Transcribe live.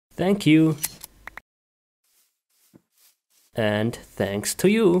Thank you. And thanks to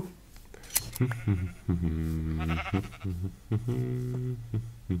you.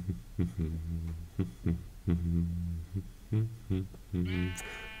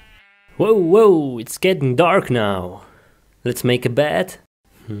 Whoa, whoa, it's getting dark now. Let's make a bed.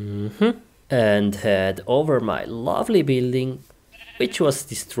 And head over my lovely building, which was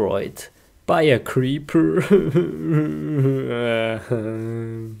destroyed by a creeper.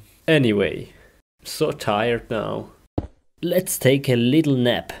 Anyway, so tired now. Let's take a little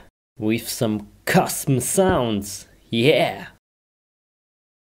nap with some custom sounds. Yeah!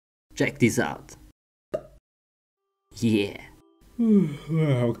 Check this out. Yeah.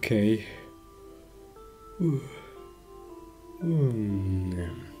 Okay.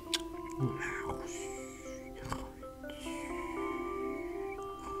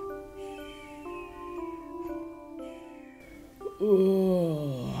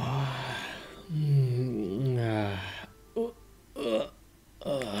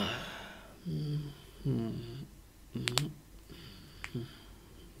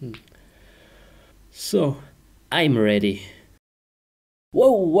 So, I'm ready.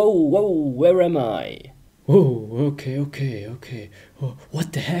 Whoa, whoa, whoa, where am I? Whoa, okay. Oh,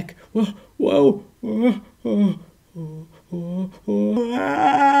 what the heck? Whoa, whoa.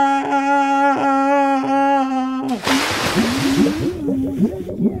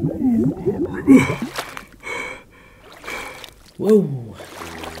 Whoa,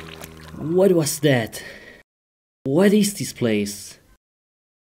 what was that? What is this place?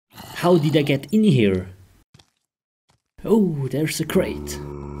 How did I get in here? Oh, there's a crate.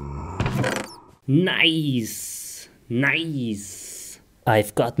 Nice, nice.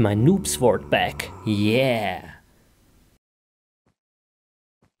 I've got my noob sword back. Yeah.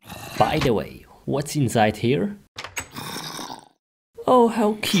 By the way, what's inside here? Oh,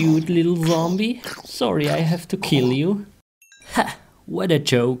 how cute, little zombie. Sorry, I have to kill you. Ha, what a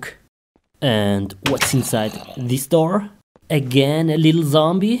joke. And what's inside this door? Again a little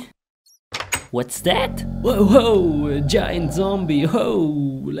zombie? What's that? Whoa, whoa, a giant zombie.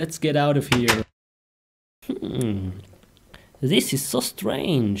 Whoa, let's get out of here. This is so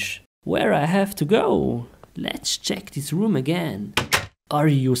strange. Where I have to go? Let's check this room again. Are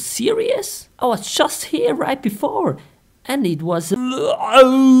you serious? I was just here right before. And it was... Oh,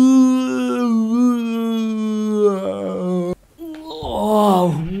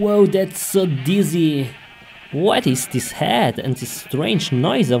 whoa, that's so dizzy. What is this head and this strange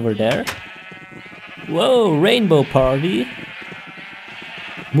noise over there? Whoa, rainbow party.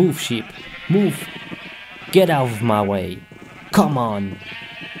 Move, sheep, move. Get out of my way. Come on.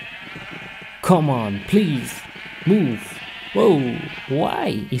 Come on, please. Move. Whoa,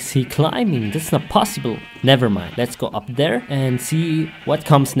 why is he climbing? That's not possible. Never mind, let's go up there and see what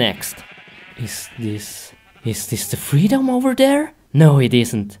comes next. Is this the freedom over there? No, it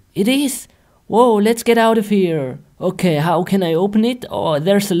isn't. It is. Whoa, let's get out of here. Okay, how can I open it? Oh,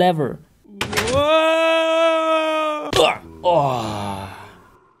 there's a lever. Oh.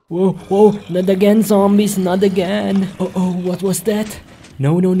 Whoa, whoa, not again, zombies, not again. Oh, what was that?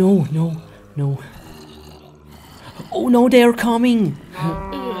 No. Oh no, they're coming.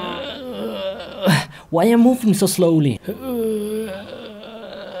 Why am I moving so slowly?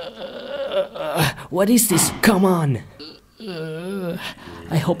 What is this? Come on.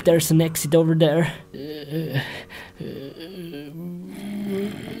 I hope there's an exit over there.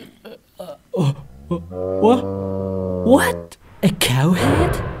 What? A cow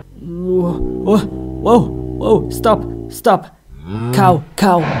head? Whoa, stop.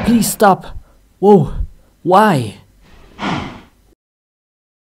 Cow, please stop. Whoa, why?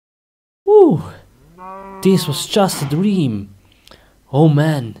 Whew, this was just a dream. Oh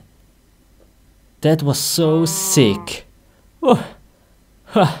man, that was so sick. Oh,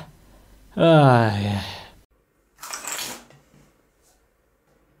 yeah.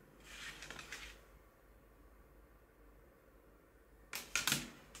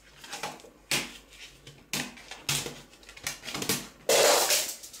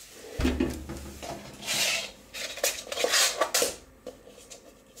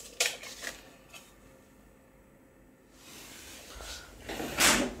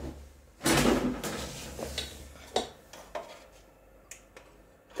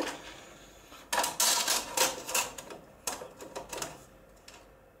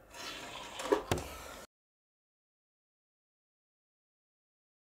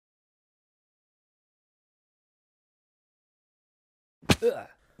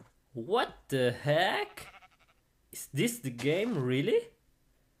 What the heck? Is this the game, really?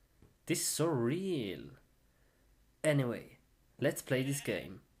 This is so real. Anyway, let's play this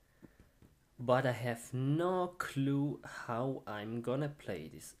game. but I have no clue how I'm gonna play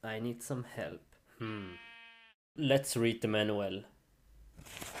this. I need some help. Let's read the manual.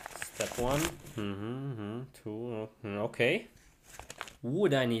 Step 1, 2, okay.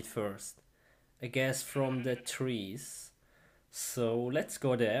 Wood I need first. I guess from the trees. So let's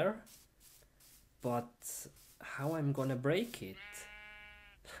go there. But how I'm gonna break it?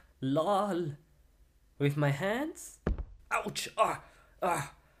 LOL! With my hands? Ouch!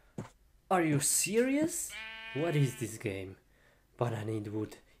 Are you serious? What is this game? But I need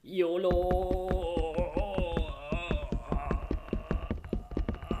wood. YOLO!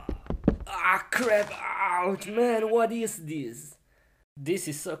 Ah, crap! Ouch, man! What is this? This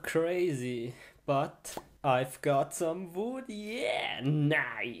is so crazy. But I've got some wood. Yeah,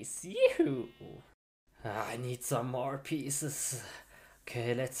 nice! Yoo! I need some more pieces.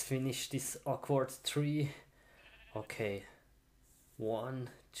 Okay, let's finish this awkward tree. Okay. 1,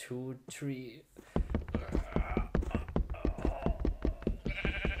 2, 3.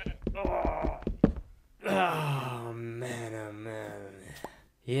 Oh man.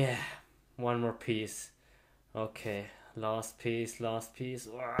 Yeah, one more piece. Okay, last piece.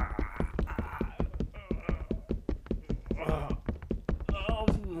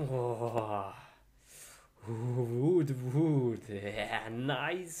 Wood. Yeah,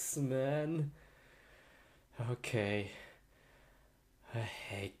 nice, man. Okay.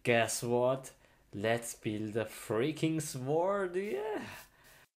 Hey, guess what? Let's build a freaking sword, yeah.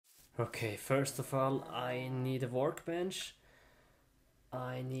 Okay, first of all, I need a workbench.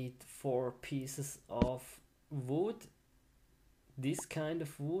 I need 4 pieces of wood. This kind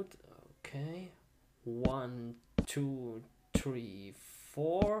of wood. Okay. 1, 2, 3,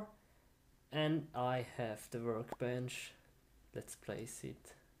 4. And I have the workbench. Let's place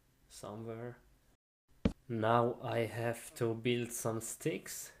it somewhere. Now I have to build some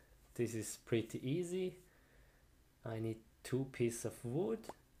sticks. This is pretty easy. I need 2 pieces of wood.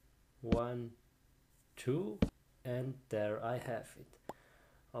 1, 2, and there I have it.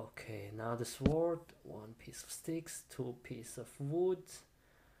 Okay, now the sword. 1 piece of sticks, 2 pieces of wood.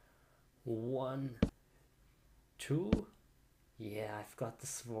 1, 2. Yeah, I've got the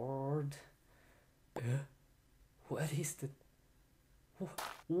sword. What is the...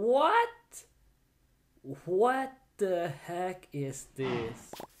 What? What the heck is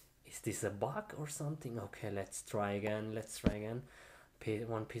this? Is this a bug or something? Okay, let's try again.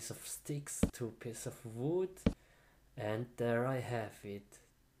 1 piece of sticks, 2 pieces of wood, and there I have it.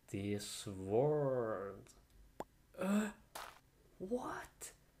 The sword.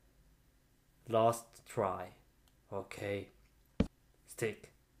 What? Last try. Okay.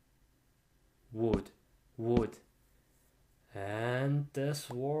 Stick. Wood. And the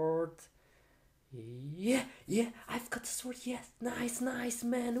sword. Yeah, I've got the sword. Yes, nice,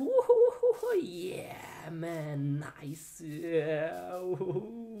 man. Woohoo! Yeah, man, nice. Yeah.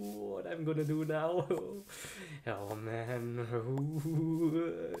 What I'm gonna do now? Oh man,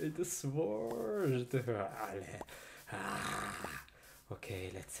 the sword.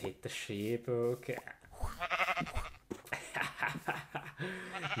 Okay, let's hit the ship. Okay.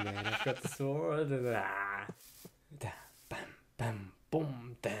 Man, I've got the sword. Bam,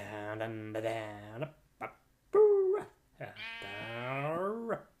 boom, down, down, down,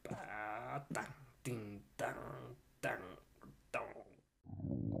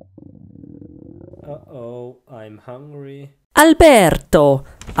 Uh-oh, I'm hungry. Alberto,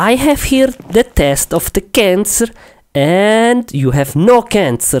 I have here the test of the cancer and you have no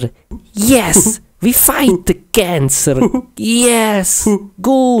cancer. Yes, we fight the cancer. Yes,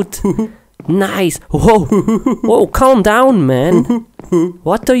 good. Nice. Whoa, calm down, man.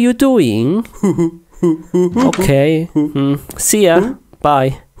 What are you doing? Okay. See ya.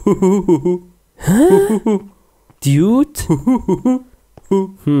 Bye. Huh? Dude?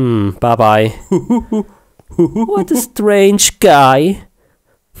 Bye-bye. What a strange guy.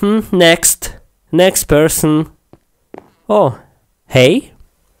 Next person. Oh, hey.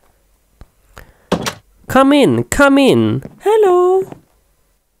 Come in. Hello.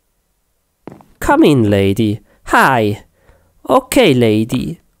 Come in, lady. Hi. Okay,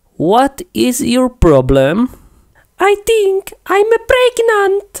 lady. What is your problem? I think I'm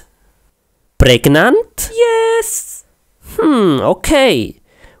pregnant. Pregnant? Yes. Okay.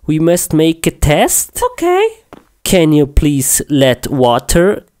 We must make a test. Okay. Can you please let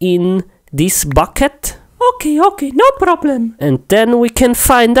water in this bucket? Okay, no problem. And then we can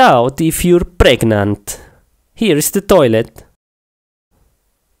find out if you're pregnant. Here is the toilet.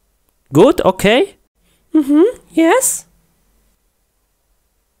 Good, okay? Yes.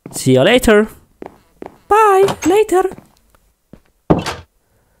 See you later. Bye, later.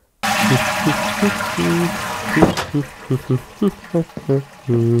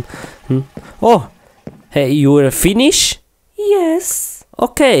 Oh, hey, you're finished? Yes.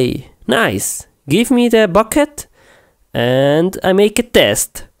 Okay, nice. Give me the bucket and I make a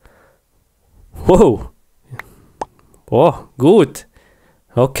test. Whoa. Oh, good.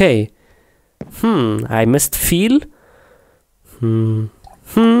 Okay. I must feel.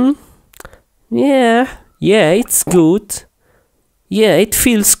 Yeah, it's good. Yeah, it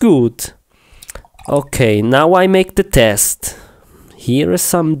feels good. Okay, now I make the test. Here are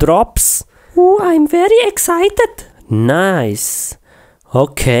some drops. Oh, I'm very excited. Nice.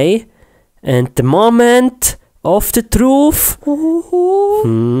 Okay, and the moment of the truth.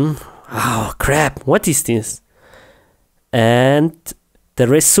 Oh, crap, what is this? And the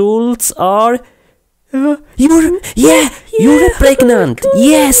results are... You're pregnant.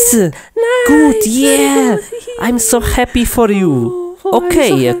 Yes. Nice. Good, yeah. I'm so happy for you.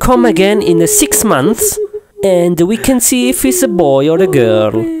 Okay, come again in 6 months and we can see if it's a boy or a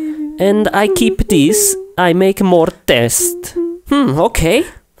girl. And I keep this. I make more tests. Okay.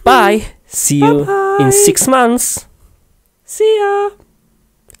 Bye. See you in 6 months. See ya.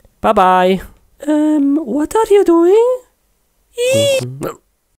 Bye-bye. What are you doing?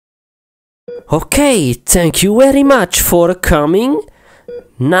 Okay, thank you very much for coming.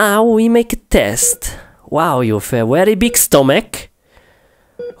 Now we make a test. Wow, you have a very big stomach.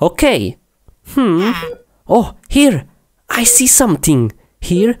 Okay. Oh, here. I see something.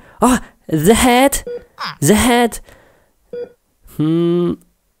 Here. Oh, the head. The head.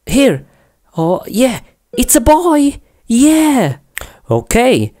 Here. Oh, yeah. It's a boy. Yeah.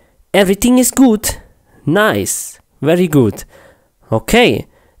 Okay. Everything is good. Nice. Very good. Okay.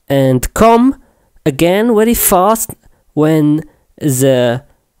 And come again very fast when the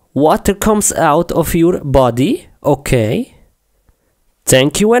water comes out of your body. Okay.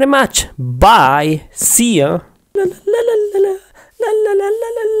 Thank you very much. Bye. See ya. La la la la la la la la.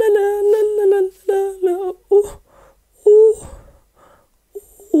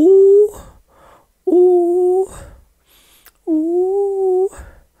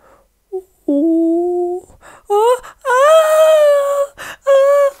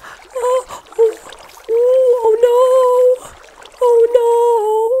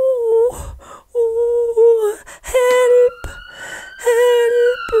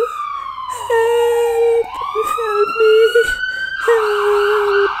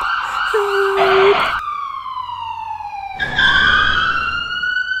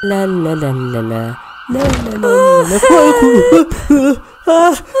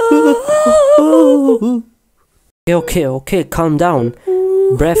 Okay, calm down.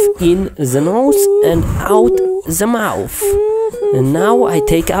 Breath in the nose and out the mouth. And now I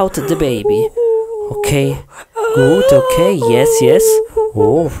take out the baby. Okay, good, okay, yes.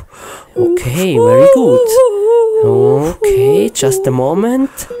 Oh, okay, very good. Okay, just a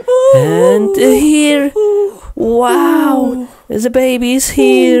moment. And here. Wow, the baby is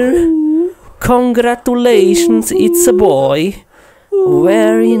here. Congratulations, it's a boy.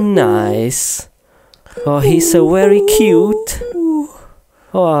 Very nice. Oh, he's very cute.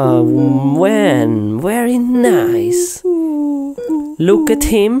 Oh, very nice. Look at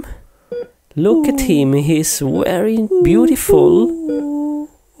him. Look at him, he's very beautiful.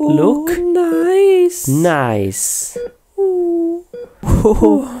 Look. Nice.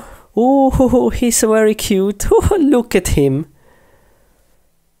 Oh, he's very cute. Oh, look at him.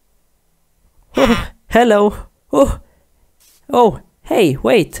 Oh, hello. Oh, hey,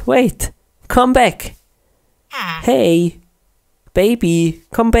 wait. Come back. Hey, baby,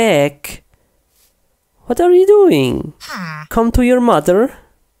 come back. What are you doing? Come to your mother.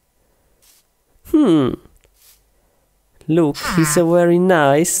 Look, he's very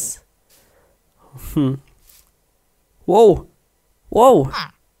nice. Whoa.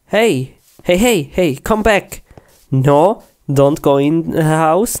 Hey, come back. No, don't go in the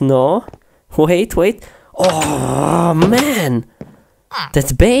house, no. Wait. Oh, man.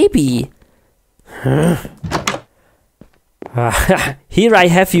 That's baby. Here I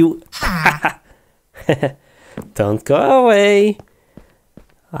have you. Don't go away.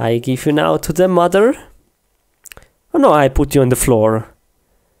 I give you now to the mother. Oh no, I put you on the floor.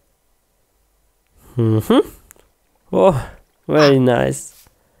 Oh, very nice.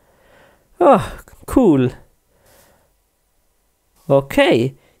 Oh, cool.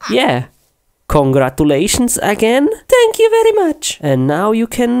 Okay, yeah. Congratulations again. Thank you very much. And now you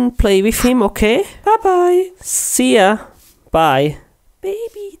can play with him, okay? Bye-bye. See ya. Bye.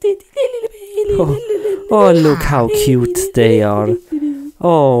 Baby. Oh, look how cute they are.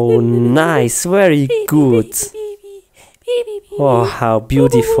 Oh, nice. Very good. Oh, how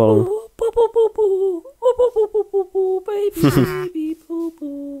beautiful. Poo poo poo poo. Oh poo poo poo poo poo. Baby baby poo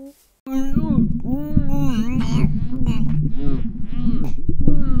poo.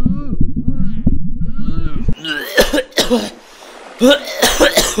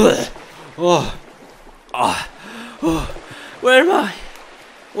 Oh, oh, oh, where am I?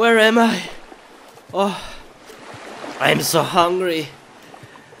 Where am I? Oh, I'm so hungry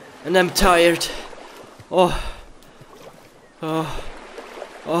and I'm tired. Oh, oh,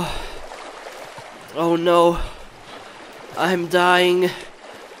 oh, oh no, I'm dying.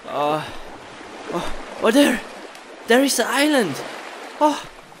 Oh, oh, there is an island. Oh,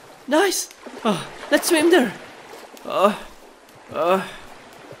 nice. Oh, let's swim there. Oh, oh,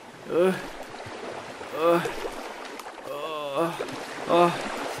 oh, oh, oh, oh,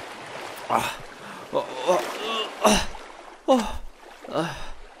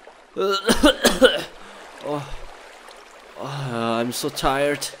 oh, oh, I'm so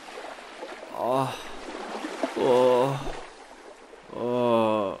tired. Oh, oh,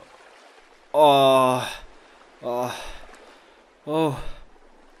 oh, oh, oh, oh,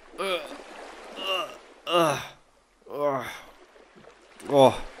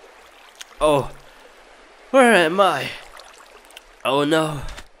 oh, oh, where am I? Oh no,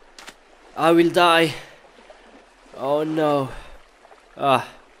 I will die. Oh no.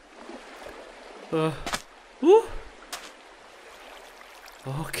 Ooh.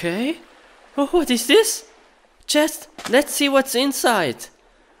 Okay. Oh, what is this? Chest. Let's see what's inside.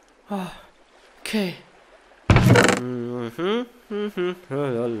 Oh, okay.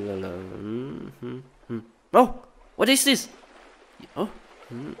 Oh, what is this? Oh,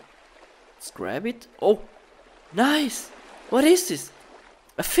 let's grab it. Oh, nice. What is this?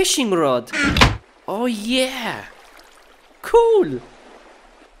 A fishing rod. Oh yeah. Cool.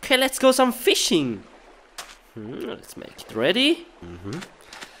 Okay, let's go some fishing. Let's make it ready.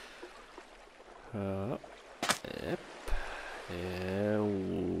 Yep.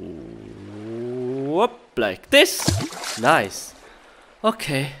 Whoop, like this. Nice.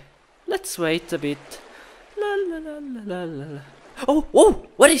 Okay, let's wait a bit. La la la la la la. Oh, whoa!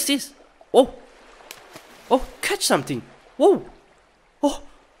 What is this? Oh, oh! Catch something! Whoa! Oh,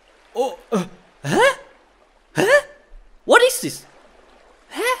 oh! Huh? Huh? What is this?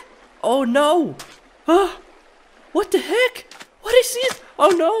 Huh? Oh no! What the heck? What is this? Oh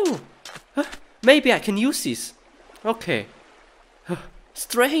no! Maybe I can use this. Okay.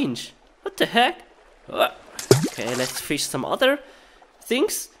 Strange. What the heck? Okay, let's fish some other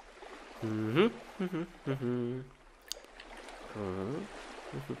things.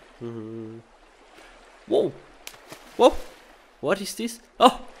 Whoa! Whoa! What is this?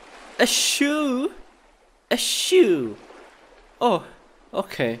 Oh! A shoe! A shoe! Oh,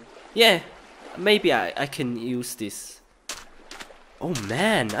 okay. Yeah, maybe I can use this. Oh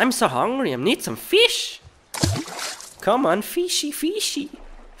man, I'm so hungry. I need some fish. Come on, fishy, fishy.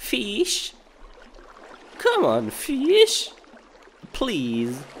 Fish. Come on, fish.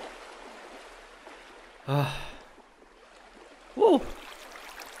 Please. Whoa.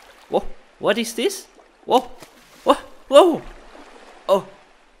 Whoa. What is this? Whoa. Whoa. Whoa. Oh.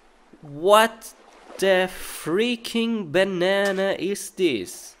 What the freaking banana is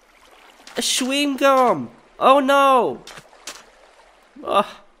this? A chewing gum. Oh no. Oh.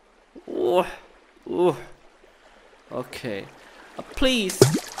 Oh. Okay. Please.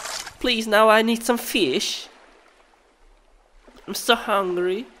 Please, now I need some fish. I'm so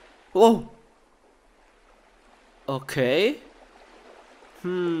hungry. Whoa. Okay.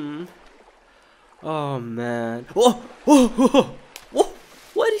 Oh man. Whoa. Whoa. Whoa. Whoa.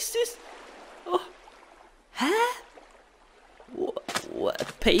 What is this? Oh. Huh? What? A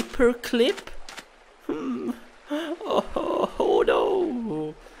paper clip? Oh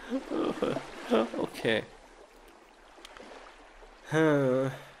no. Okay.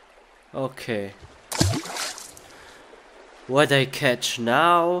 Okay. What I catch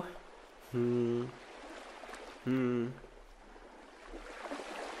now?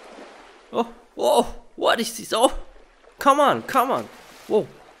 Oh, whoa! What is this? Oh, come on, come on! Whoa!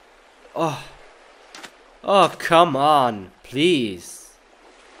 Oh, come on, please!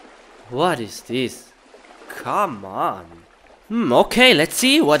 What is this? Come on! Okay, let's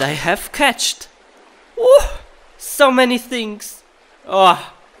see what I have catched. Oh, so many things!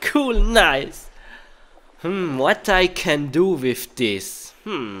 Oh, cool, nice! What I can do with this?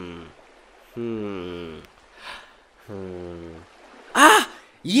 Ah!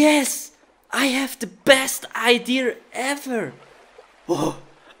 Yes! I have the best idea ever! Oh!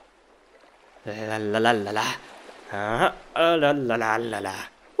 La la la la la. La la la la la.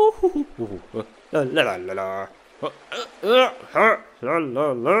 La la la la.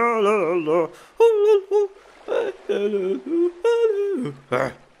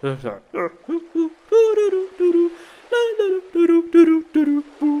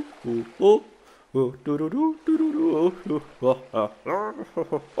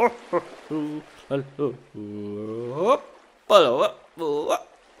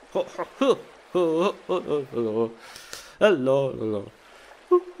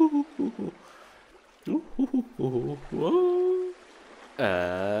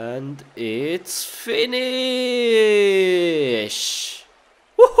 And it's finished.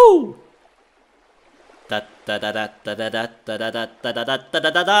 Woohoo! Da da da da da da da da da da da da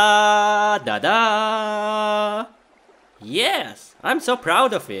da da da da. Yes, I'm so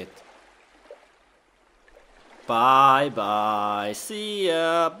proud of it. Bye bye. See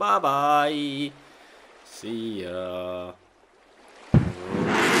ya. Bye bye. See ya.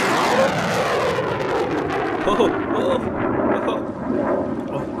 Oh, oh, oh,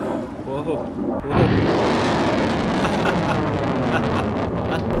 oh,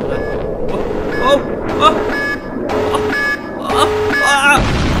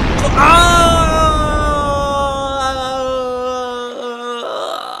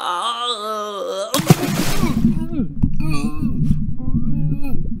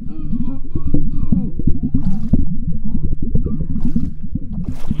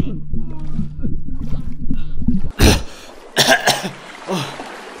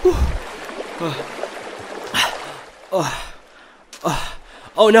 oh,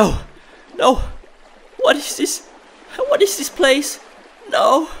 oh no! No! What is this? What is this place?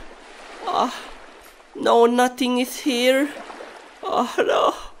 No! No, nothing is here. Oh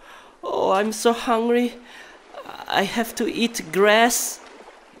no! Oh, I'm so hungry. I have to eat grass.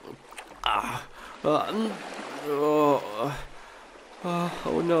 Oh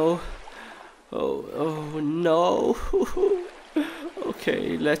no! Oh no!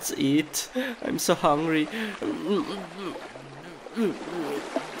 Okay, let's eat. I'm so hungry.